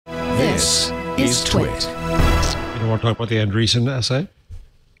This is TWiT. You don't want to talk about the Andreessen essay?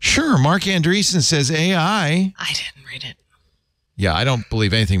 Sure. Marc Andreessen says AI. I didn't read it. Yeah, I don't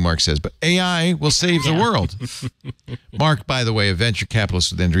believe anything Marc says, but AI will save the world. Marc, by the way, a venture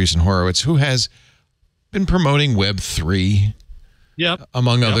capitalist with Andreessen Horowitz, who has been promoting Web3,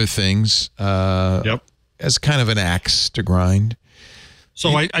 among other things, as kind of an axe to grind.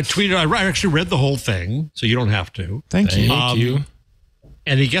 So I tweeted, I actually read the whole thing, so you don't have to. Thank you.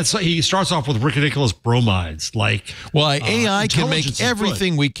 And he starts off with ridiculous bromides, like AI can make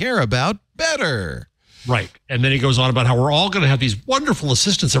everything we care about better. Right. And then he goes on about how we're all going to have these wonderful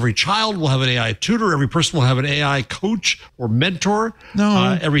assistants. Every child will have an AI tutor. Every person will have an AI coach or mentor.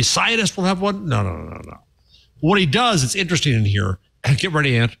 No. Every scientist will have one. No. What he does, it's interesting in here. Get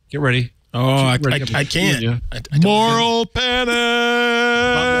ready, Ant. Get ready. Oh, I can't. Yeah. Moral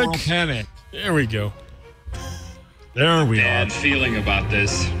panic. Moral panic. There we go. There we are. Bad feeling about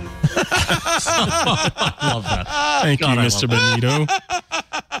this. I love that. Thank you, Mr. Benito.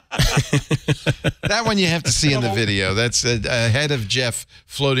 That one you have to see in the video. That's a head of Jeff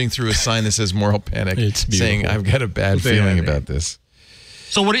floating through a sign that says moral panic, saying, I've got a bad feeling about this.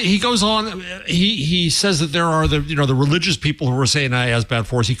 So what he goes on, he says that there are the religious people who are saying AI is bad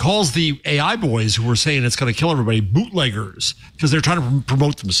for us. He calls the AI boys who are saying it's going to kill everybody bootleggers because they're trying to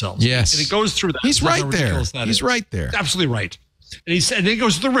promote themselves. Yes. And it goes through that. He's right there. He's right there. Absolutely right. And then he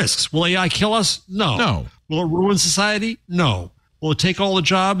goes to the risks. Will AI kill us? No. No. Will it ruin society? No. Will it take all the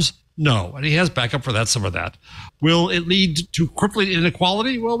jobs? No. And he has backup for that, some of that. Will it lead to crippling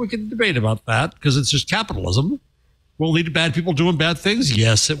inequality? Well, we can debate about that because it's just capitalism. Will it lead to bad people doing bad things?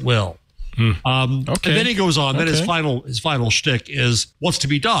 Yes, it will. And then he goes on. Then his final shtick is what's to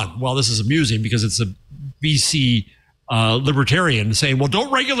be done. Well, this is amusing because it's a BC libertarian saying, well,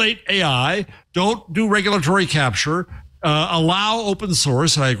 don't regulate AI. Don't do regulatory capture. Allow open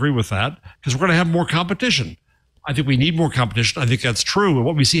source. And I agree with that because we're going to have more competition. I think we need more competition. I think that's true. And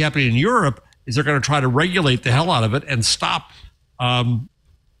what we see happening in Europe is they're going to try to regulate the hell out of it and stop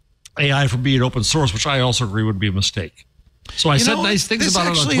AI from being open source, which I also agree would be a mistake. So I said nice things about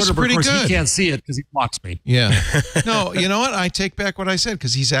it on Twitter, but of course he can't see it because he blocks me. Yeah. No, you know what? I take back what I said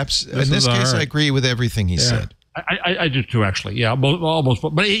because he's in this case, I agree with everything he said. I do too, actually. Yeah, almost.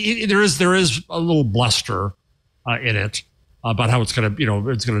 But there is a little bluster in it about how it's going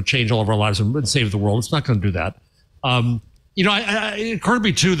to change all of our lives and save the world. It's not going to do that. It occurred to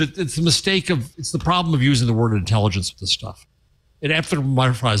me too that it's the problem of using the word intelligence with this stuff. It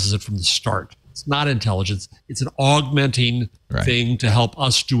anthropomorphizes it from the start. It's not intelligence. It's an augmenting thing to help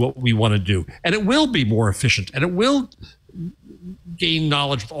us do what we want to do. And it will be more efficient and it will gain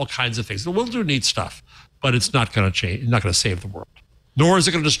knowledge with all kinds of things. It will do neat stuff, but it's not going to change. It's not going to save the world, nor is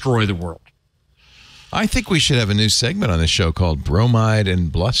it going to destroy the world. I think we should have a new segment on this show called Bromide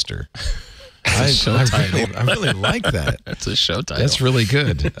and Bluster. I really like that. That's a show title. That's really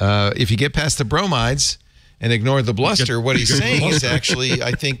good. If you get past the bromides and ignore the bluster, what he's saying is actually,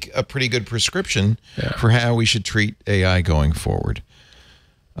 I think, a pretty good prescription for how we should treat AI going forward.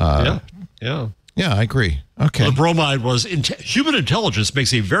 Yeah, I agree. Okay. The bromide was human intelligence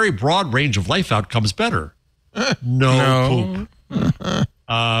makes a very broad range of life outcomes better. No.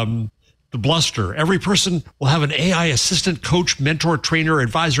 The bluster. Every person will have an AI assistant, coach, mentor, trainer,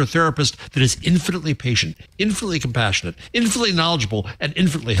 advisor, therapist that is infinitely patient, infinitely compassionate, infinitely knowledgeable, and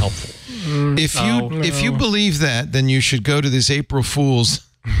infinitely helpful. If you believe that, then you should go to this April Fool's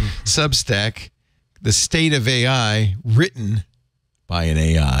Substack, The State of AI, written by an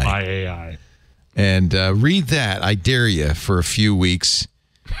AI. By AI. And read that, I dare you, for a few weeks.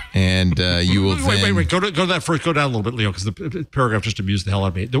 And you will wait. Go to that first. Go down a little bit, Leo, because the paragraph just amused the hell out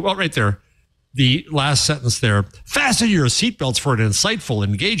of me. Well, right there, the last sentence there. Fasten your seatbelts for an insightful,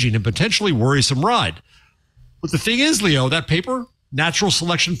 engaging, and potentially worrisome ride. But the thing is, Leo, that paper, Natural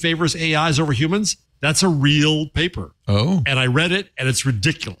Selection Favors AIs Over Humans, that's a real paper. Oh. And I read it, and it's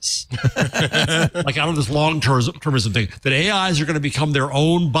ridiculous. Like out of this long-termism thing, that AIs are going to become their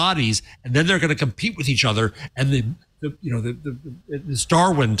own bodies, and then they're going to compete with each other, and it's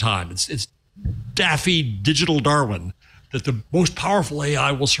Darwin time. It's Daffy digital Darwin, that the most powerful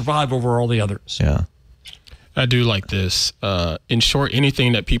AI will survive over all the others. Yeah. I do like this. In short,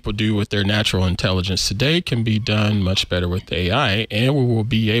 anything that people do with their natural intelligence today can be done much better with AI, and we will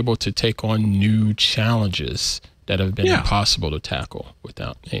be able to take on new challenges that have been impossible to tackle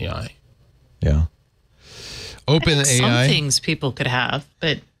without AI. Yeah. Open AI. Some things people could have,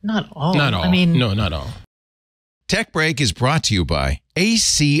 but not all. Not all. I mean, no, not all. Tech Break is brought to you by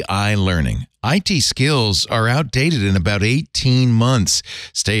ACI Learning. IT skills are outdated in about 18 months.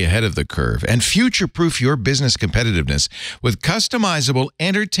 Stay ahead of the curve and future-proof your business competitiveness with customizable,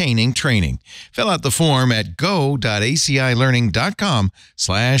 entertaining training. Fill out the form at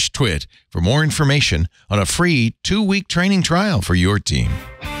go.acilearning.com/twit for more information on a free 2-week training trial for your team.